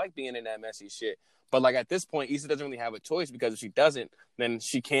 yo, you like being in that messy shit. But like at this point, Issa doesn't really have a choice because if she doesn't, then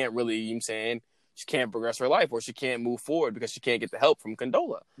she can't really, you know what I'm saying, she can't progress her life or she can't move forward because she can't get the help from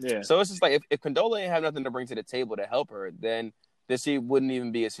Condola. Yeah. So it's just like if Condola ain't have nothing to bring to the table to help her, then this wouldn't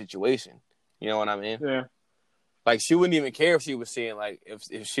even be a situation. You know what I mean? Yeah. Like she wouldn't even care if she was seeing like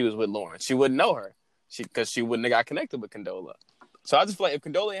if she was with Lauren. She wouldn't know her. Because she wouldn't have got connected with Condola. So I just feel like if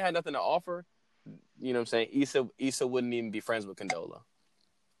Condola ain't had nothing to offer, you know what I'm saying, Issa wouldn't even be friends with Condola.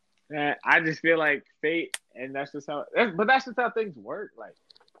 And I just feel like fate, and that's just how things work. Like,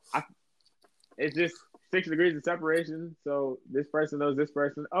 it's just 6 degrees of separation. So this person knows this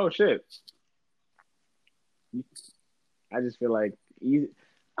person. Oh shit! I just feel like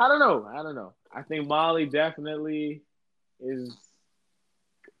I don't know. I think Molly definitely is,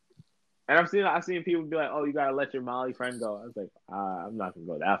 and I've seen people be like, "Oh, you gotta let your Molly friend go." I was like, I'm not gonna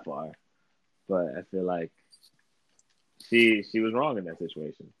go that far, but I feel like she was wrong in that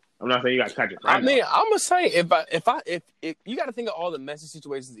situation. I'm not saying you gotta cut your friend off. I'm gonna say if you got to think of all the messy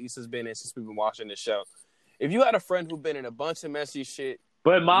situations Issa's been in since we've been watching this show. If you had a friend who's been in a bunch of messy shit,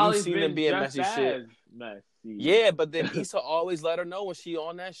 but Molly's seen been them being just messy shit. Messy. Yeah, but then Issa always let her know when she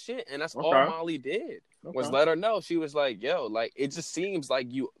on that shit, and that's all Molly did was let her know. She was like, "Yo, like it just seems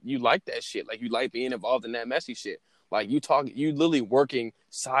like you like that shit, like you like being involved in that messy shit. Like you literally working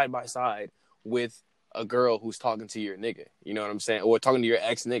side by side with a girl who's talking to your nigga, you know what I'm saying, or talking to your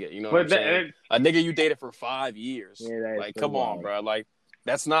ex nigga, you know what I'm saying, a nigga you dated for 5 years. Yeah, like, come on, bro, like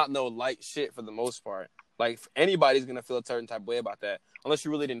that's not no light shit for the most part. Like anybody's gonna feel a certain type of way about that, unless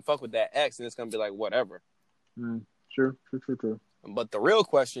you really didn't fuck with that ex, and it's gonna be like whatever. True. But the real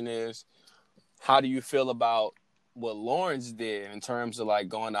question is, how do you feel about what Lawrence did in terms of like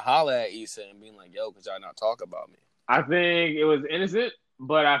going to holler at Issa and being like, "Yo, could y'all not talk about me?" I think it was innocent,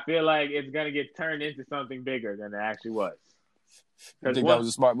 but I feel like it's gonna get turned into something bigger than it actually was. You think that was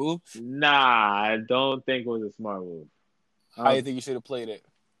a smart move? Nah, I don't think it was a smart move. How do you think you should have played it?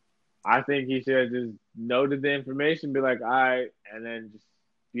 I think he should have just noted the information, be like, all right, and then just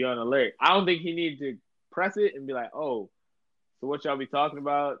be on alert. I don't think he needed to press it and be like, oh, so what y'all be talking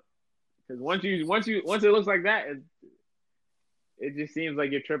about? Because once it looks like that, it just seems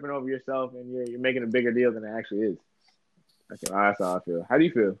like you're tripping over yourself and you're making a bigger deal than it actually is. That's how I feel. How do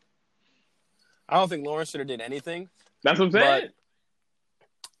you feel? I don't think Lawrence should have did anything. That's what I'm saying.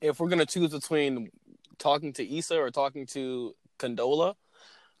 But if we're gonna choose between talking to Issa or talking to Condola,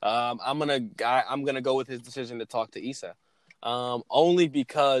 I'm gonna go with his decision to talk to Issa. Only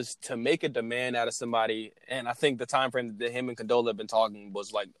because to make a demand out of somebody, and I think the time frame that him and Condola have been talking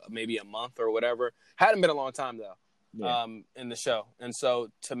was like maybe a month or whatever. Hadn't been a long time though. Yeah. In the show, and so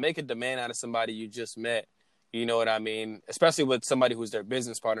to make a demand out of somebody you just met, you know what I mean? Especially with somebody who's their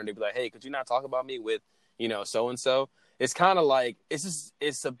business partner, they'd be like, "Hey, could you not talk about me with, so and so?" It's kind of like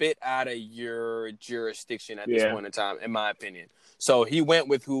it's a bit out of your jurisdiction at this point in time, in my opinion. So he went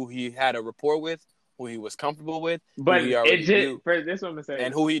with who he had a rapport with, who he was comfortable with, but who he already knew, this is what I'm gonna say,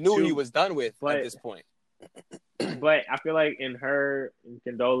 and who he knew he was done with at this point. But I feel like in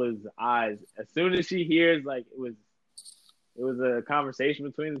Condola's eyes, as soon as she hears like it was a conversation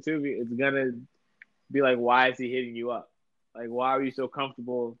between the two, it's gonna be like, why is he hitting you up? Like, why are you so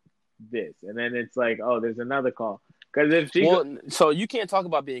comfortable this? And then it's like, oh, there's another call. Because if she so you can't talk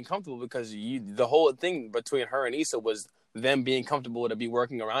about being comfortable because the whole thing between her and Issa was them being comfortable to be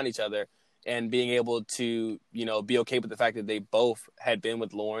working around each other and being able to, be okay with the fact that they both had been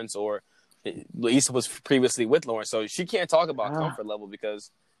with Lawrence or Issa was previously with Lawrence. So she can't talk about comfort level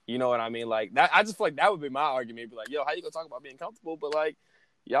because, you know what I mean? Like that, I just feel like that would be my argument. Be like, yo, how you gonna talk about being comfortable? But like,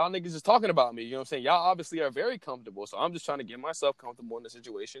 y'all niggas is talking about me. You know what I'm saying? Y'all obviously are very comfortable. So I'm just trying to get myself comfortable in the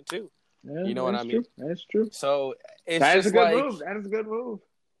situation too. Yeah, you know what I mean? That's true. So it's that just is a good like, move. That is a good move.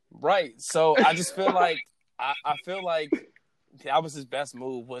 Right. So I just feel like I feel like that was his best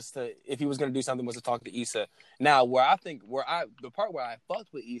move was to, if he was gonna do something, was to talk to Issa. Now the part where I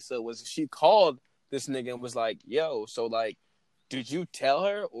fucked with Issa was she called this nigga and was like, yo, so like, did you tell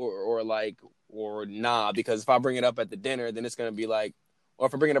her or nah? Because if I bring it up at the dinner, then it's gonna be like, or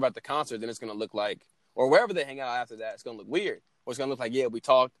if I bring it up at the concert, then it's gonna look like, or wherever they hang out after that, it's gonna look weird. Or it's gonna look like, yeah, we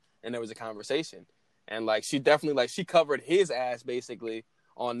talked and there was a conversation. And like she definitely like she covered his ass basically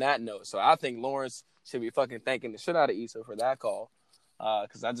on that note. So I think Lawrence should be fucking thanking the shit out of Issa for that call.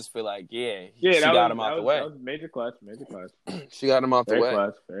 Because I just feel like, she got him out the way. That was major clutch. She got him out the way.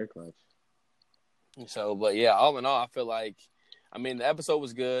 Very clutch. So, but yeah, all in all, I feel like, I mean, the episode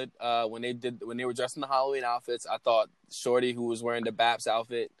was good. When they were dressed in the Halloween outfits, I thought Shorty, who was wearing the Baps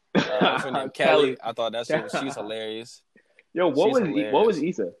outfit, what's her name, Kelly, I thought she's hilarious. Yo, what was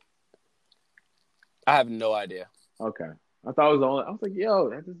Issa? I have no idea. Okay. I thought it was the only. I was like, yo,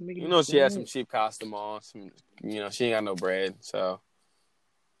 that doesn't make any sense. She had some cheap costume on. She ain't got no bread, so.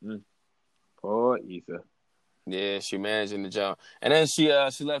 Poor Issa. Yeah, she managing the jump, and then she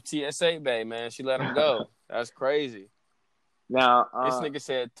left TSA Bay, man. She let him go. That's crazy. Now this nigga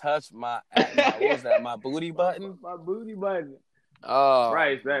said, "Touch what was that? My booty button? My booty button." Oh,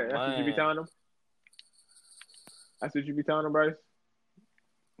 Bryce, that's what you be telling him. That's what you be telling him, Bryce.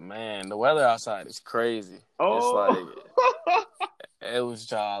 Man, the weather outside is crazy. Oh, it's like it was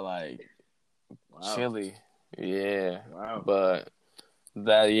just chilly. Yeah, wow. But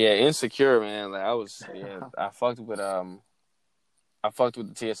Insecure, man. Like I fucked with the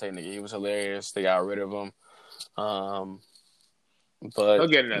TSA nigga. He was hilarious. They got rid of him. But he'll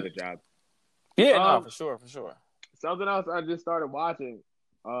get another job. Yeah, for sure. Something else I just started watching.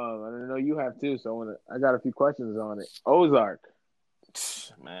 And I know you have too. So I got a few questions on it. Ozark.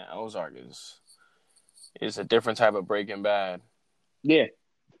 Man, Ozark is a different type of Breaking Bad. Yeah.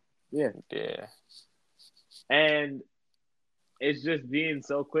 And it's just being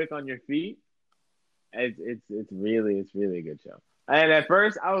so quick on your feet. It's really a good show. And at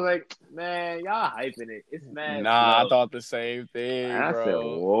first I was like, man, y'all hyping it. It's mad. Nah, slow. I thought the same thing, I bro. said,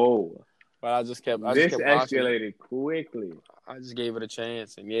 whoa. But I just kept escalated quickly. I just gave it a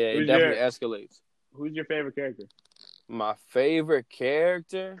chance, and it definitely escalates. Who's your favorite character? My favorite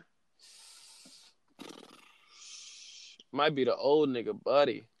character might be the old nigga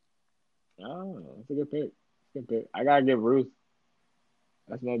Buddy. Oh, that's a good pick. I gotta give Ruth.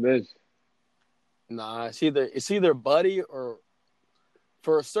 That's my bitch. Nah, it's either Buddy or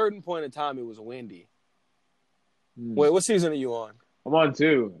for a certain point in time it was Wendy. Wait, what season are you on? I'm on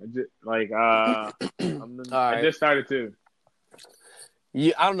 2. I just started 2.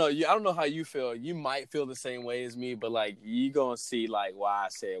 Yeah, I don't know. I don't know how you feel. You might feel the same way as me, but you gonna see why I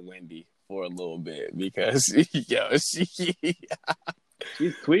said Wendy for a little bit because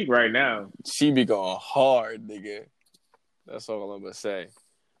she's tweaked right now. She be going hard, nigga. That's all I'm gonna say.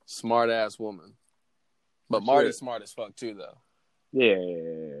 Smart ass woman, but Marty's smart as fuck too, though.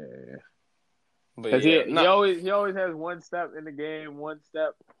 Yeah. Because he always has one step in the game, one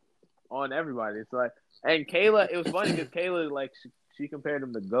step on everybody. It's and Kayla. It was funny because Kayla she compared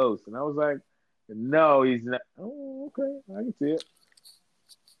him to Ghost, and I was like, no, he's not. Oh, okay, I can see it.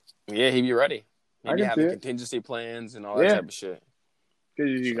 Yeah, he be ready. He be having contingency plans and all that type of shit.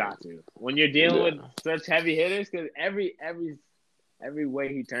 Because you got to when you're dealing with such heavy hitters. Because every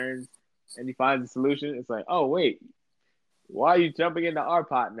way he turns and he finds a solution, it's like, oh wait, why are you jumping into our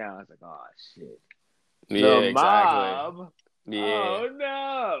pot now? It's like, oh shit. Yeah, the mob. Yeah. Oh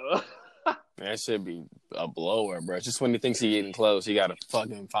no. That should be a blower, bro. Just when he thinks he's getting close, he gotta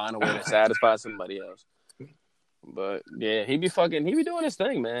fucking find a way to satisfy somebody else. But yeah, he be doing his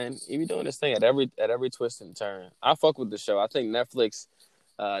thing, man. He be doing his thing at every twist and turn. I fuck with the show. I think Netflix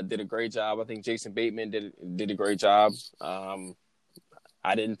did a great job. I think Jason Bateman did a great job.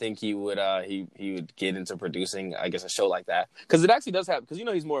 I didn't think he would get into producing, I guess, a show like that because it actually does have because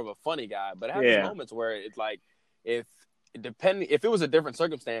he's more of a funny guy, but it has these moments where it's if it was a different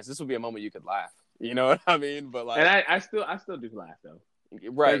circumstance, this would be a moment you could laugh. You know what I mean? But and I still do laugh though.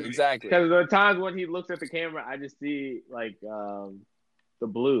 Right, exactly. Because there are times when he looks at the camera, I just see the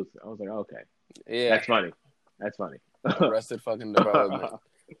blues. I was like, okay, yeah, that's funny. Arrested fucking Development.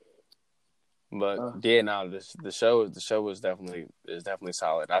 But the show is definitely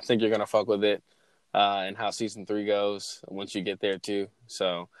solid. I think you're gonna fuck with it, and how season 3 goes once you get there too.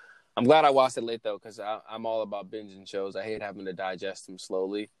 So I'm glad I watched it late though, because I'm all about binging shows. I hate having to digest them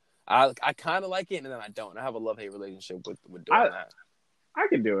slowly. I kind of like it, and then I don't. I have a love-hate relationship with doing that. I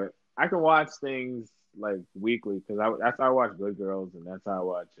can do it. I can watch things weekly because that's how I watch Good Girls, and that's how I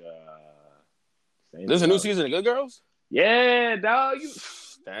watch. There's a new season of Good Girls. Yeah, dog.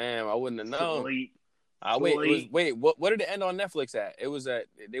 Damn, I wouldn't have known. Wait. What did it end on Netflix at? It was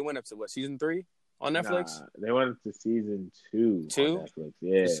they went up to season 3 on Netflix? Nah, they went up to season 2 on Netflix.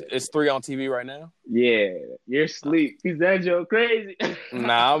 Yeah, it's 3 on TV right now. Yeah, you're asleep. Is that Joe crazy?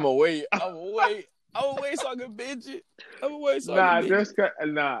 Nah, I'm gonna wait so I can binge it. All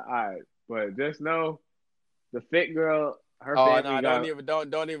right, but just know the fit girl. Her family. No,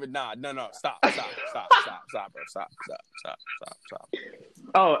 don't even. Nah, no, stop, bro, stop.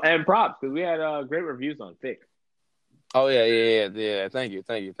 Oh, and props because we had great reviews on Thick. Oh yeah. Thank you.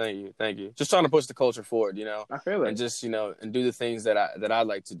 Just trying to push the culture forward, I feel it, and just and do the things that I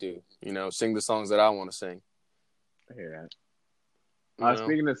like to do. Sing the songs that I want to sing. I hear that.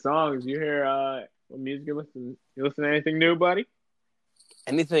 Speaking of songs, you hear what music you listen? You listen to anything new, buddy?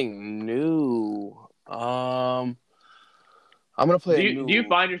 Anything new? I'm gonna play Do you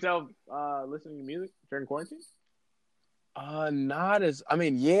find yourself listening to music during quarantine? Not as. I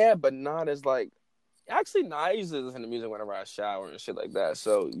mean, yeah, but not as like. Actually, no. I usually listen to music whenever I shower and shit like that.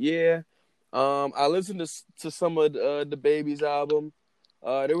 So yeah, I listened to some of the Baby's album.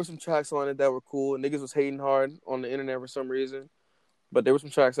 There were some tracks on it that were cool. Niggas was hating hard on the internet for some reason, but there were some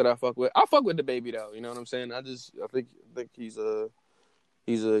tracks that I fuck with. I fuck with the Baby though. You know what I'm saying? I think he's a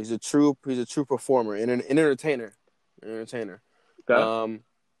true performer and an entertainer. Okay.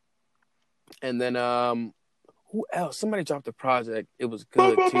 And then who else? Somebody dropped a project. It was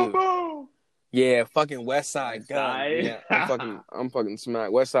good too. Yeah, fucking West Side Gun. Yeah, I'm fucking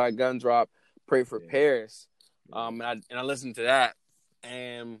smacked. West Side Gun drop. Pray for Paris. And I listened to that,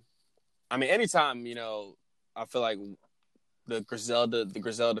 and I mean, anytime I feel like the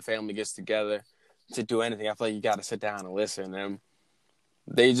Griselda family gets together to do anything, I feel like you got to sit down and listen. And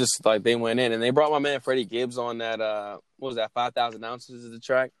they just they went in and they brought my man Freddie Gibbs on that. What was that? 5,000 ounces of the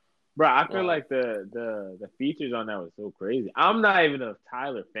track. Bro, I feel like the features on that was so crazy. I'm not even a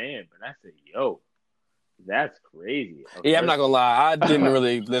Tyler fan, but I said, yo, that's crazy. Yeah, I'm not gonna lie. I didn't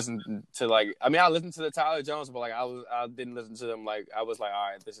really listen to I listened to the Tyler Jones, but I didn't listen to them. I was like, all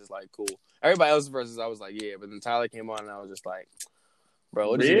right, this is cool. Everybody else's verses, I was like, yeah, but then Tyler came on and I was just like, bro,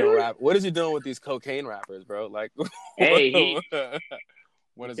 what is he doing What is he doing with these cocaine rappers, bro? Like, hey,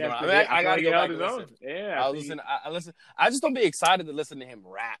 what is going on? I gotta go back and listen. Yeah, I listen. I just don't be excited to listen to him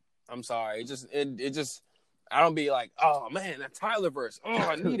rap. I'm sorry. It just I don't be like, oh man, that Tyler verse. Oh,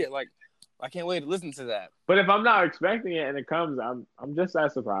 I need it. I can't wait to listen to that. But if I'm not expecting it and it comes, I'm just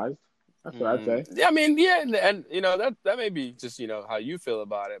as surprised. That's what I'd say. Yeah, I mean, yeah, and that may be just how you feel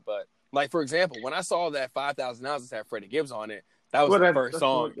about it. But for example, when I saw that 5,000 ounces had Freddie Gibbs on it, that was the first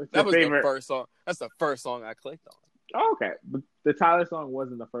song. That was the first song. That's the first song I clicked on. Oh, okay, but the Tyler song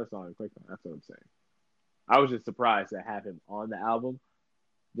wasn't the first song I clicked on. That's what I'm saying. I was just surprised to have him on the album.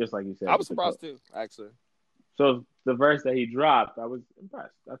 Just like you said, I was surprised too, actually. So the verse that he dropped, I was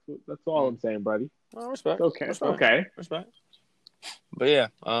impressed. That's all I'm saying, buddy. Oh, respect. Okay, respect. Okay, respect. But yeah,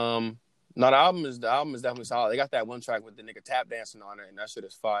 no, the album is definitely solid. They got that one track with the nigga tap dancing on it, and that shit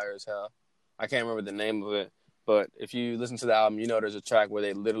is fire as hell. I can't remember the name of it, but if you listen to the album, there's a track where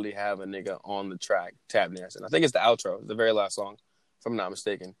they literally have a nigga on the track tap dancing. I think it's the outro, the very last song, if I'm not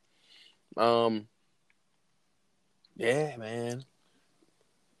mistaken. Yeah, man.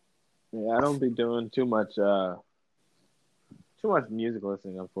 Yeah, I don't be doing too much music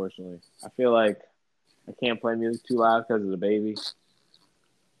listening, unfortunately. I feel like I can't play music too loud because of the baby.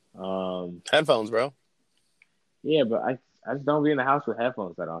 Headphones, bro. Yeah, but I just don't be in the house with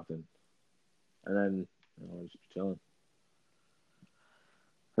headphones that often. And then just chilling.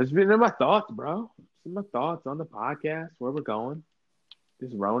 It's been in my thoughts, bro. It's in my thoughts on the podcast, where we're going.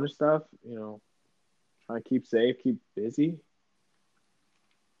 This Rona stuff, trying to keep safe, keep busy.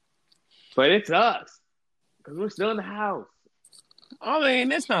 But it sucks because we're still in the house. I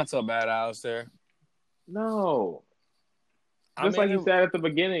mean, it's not so bad out there. No. Like you said at the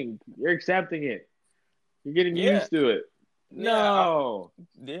beginning, you're accepting it. You're getting used to it. No.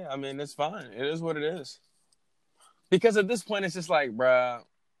 Yeah, I mean, it's fine. It is what it is. Because at this point, it's just like, bruh,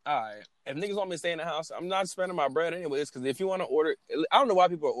 all right, if niggas want me to stay in the house, I'm not spending my bread anyways. Because if you want to order, I don't know why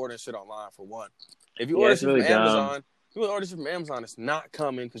people are ordering shit online, for one. If you order shit from Amazon, it's not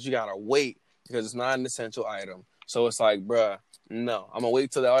coming because you gotta wait because it's not an essential item. So it's like, bruh, no, I'm gonna wait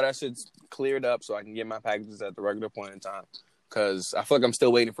till all that shit's cleared up so I can get my packages at the regular point in time. Because I feel like I'm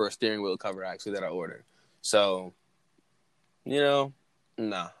still waiting for a steering wheel cover actually that I ordered. So,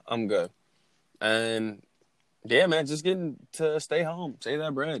 nah, I'm good. And yeah, man, just getting to stay home, save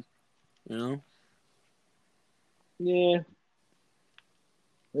that bread, Yeah.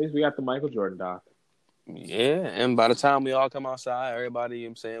 At least we got the Michael Jordan doc. Yeah, and by the time we all come outside, everybody,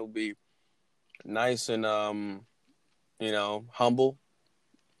 will be nice and, humble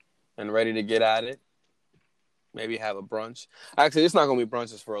and ready to get at it. Maybe have a brunch. Actually, it's not going to be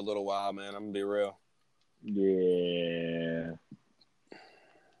brunches for a little while, man. I'm going to be real. Yeah.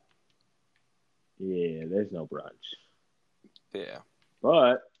 Yeah, there's no brunch. Yeah.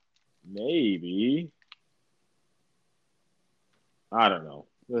 But maybe. I don't know.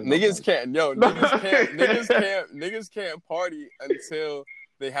 Niggas can't party until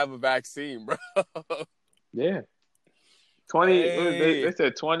they have a vaccine, bro. Yeah. 20 they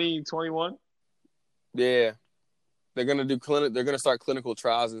said 2021? Yeah. They're going to do they're going to start clinical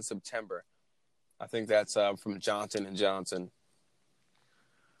trials in September. I think that's from Johnson & Johnson,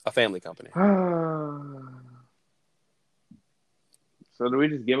 a family company. So do we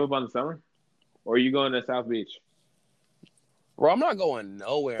just give up on the summer? Or are you going to South Beach? Bro, I'm not going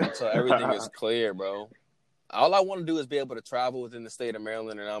nowhere until everything is clear, bro. all I want to do is be able to travel within the state of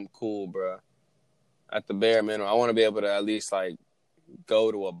Maryland, and I'm cool, bro. At the bare minimum, I want to be able to at least like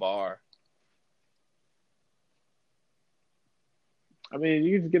go to a bar. I mean,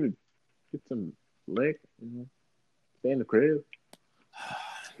 you can just get some lick, stay in the crib.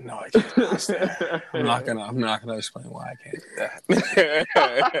 No, I can't. I'm not gonna explain why I can't do that.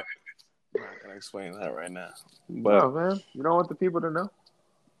 I'm not gonna explain that right now. But man, you don't want the people to know.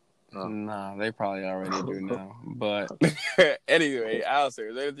 Nah, they probably already do now. But anyway, Alistair,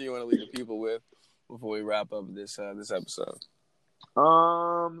 is there anything you want to leave the people with before we wrap up this episode?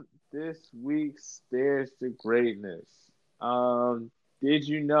 This week's Stairs to Greatness. Did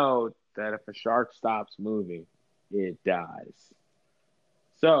you know that if a shark stops moving, it dies?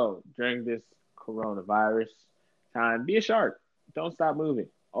 So, during this coronavirus time, be a shark. Don't stop moving.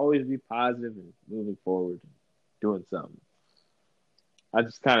 Always be positive and moving forward and doing something. I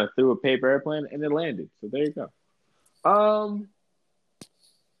just kind of threw a paper airplane and it landed. So, there you go.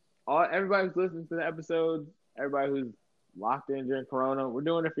 Everybody who's listening to the episode, everybody who's locked in during Corona, we're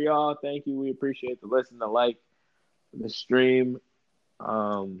doing it for y'all. Thank you. We appreciate the listen, the like, the stream.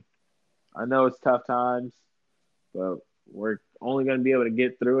 I know it's tough times, but we're only going to be able to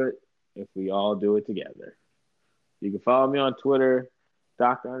get through it if we all do it together. You can follow me on Twitter,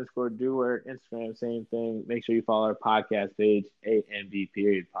 Dr._DoWork, Instagram, same thing. Make sure you follow our podcast page,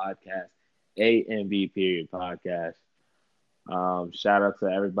 AMB_podcast, AMB_podcast. Shout out to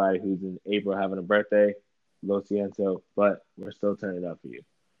everybody who's in April having a birthday, Lo Siento, but we're still turning it up for you.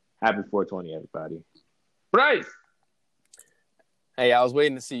 Happy 420, everybody. Bryce! Hey, I was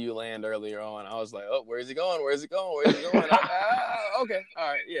waiting to see you land earlier on. I was like, oh, where's he going? Where's he going? Where's he going? Okay. All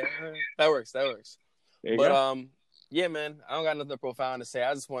right. Yeah. That works. But, yeah, man, I don't got nothing profound to say.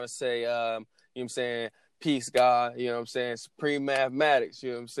 I just want to say, you know what I'm saying, peace, God, you know what I'm saying, supreme mathematics, you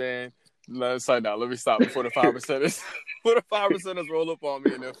know what I'm saying. Let's say now, let me stop before the 5%ers roll up on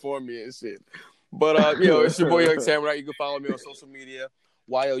me and inform me and shit. But, it's your boy, Young Samurai. You can follow me on social media,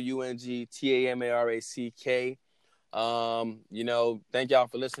 YOUNGTAMARACK. Thank y'all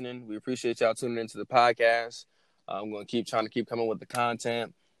for listening. We appreciate y'all tuning into the podcast. I'm going to keep coming with the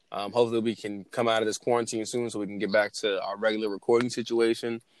content. Hopefully we can come out of this quarantine soon so we can get back to our regular recording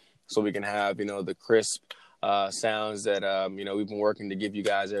situation so we can have, the crisp sounds that, we've been working to give you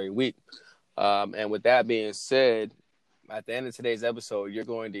guys every week. And with that being said, at the end of today's episode, you're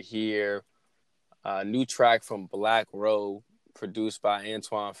going to hear a new track from Black Row, produced by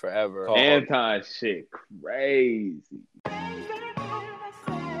Antoine Forever. Anton shit crazy.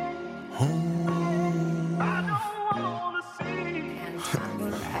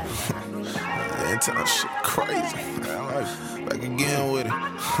 Anton shit crazy. Back again with it.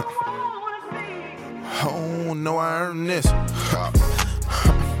 Oh no, I earned this.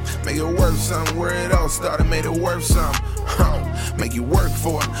 Make it worth something. Where it all started, made it worth something. Make you work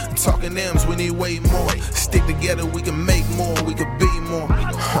for it. Talking M's, we need way more. Stick together, we can make more. We can be more.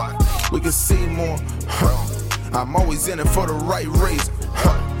 We can see more. I'm always in it for the right reason.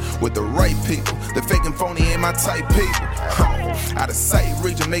 With the right people. The fake and phony ain't my type people. Out of sight,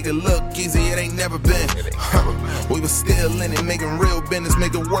 region, make it look easy. It ain't never been. We was still in it, making real business,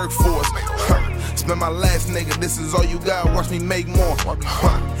 make it work for us. Spend my last nigga, this is all you got. Watch me make more.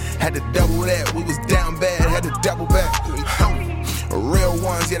 Had to double that, we was down bad, had to double back. Real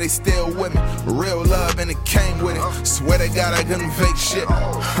ones, yeah, they still with me. Real love, and it came with it. Swear to God, I couldn't fake shit.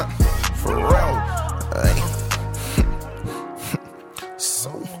 For real. So,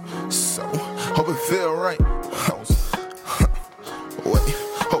 hope it feel right. Wait,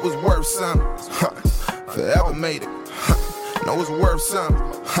 hope it's worth something. Forever made it. Know it's worth something.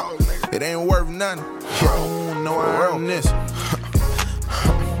 It ain't worth nothing. Oh, no, I earned this.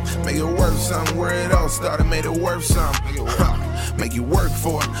 Make it worth something. Where it all started, made it worth something. Make you work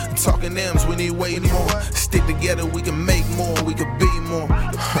for it. Talking M's, we need way more. Stick together, we can make more. We can be more.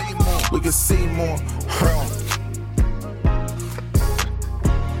 We can see more.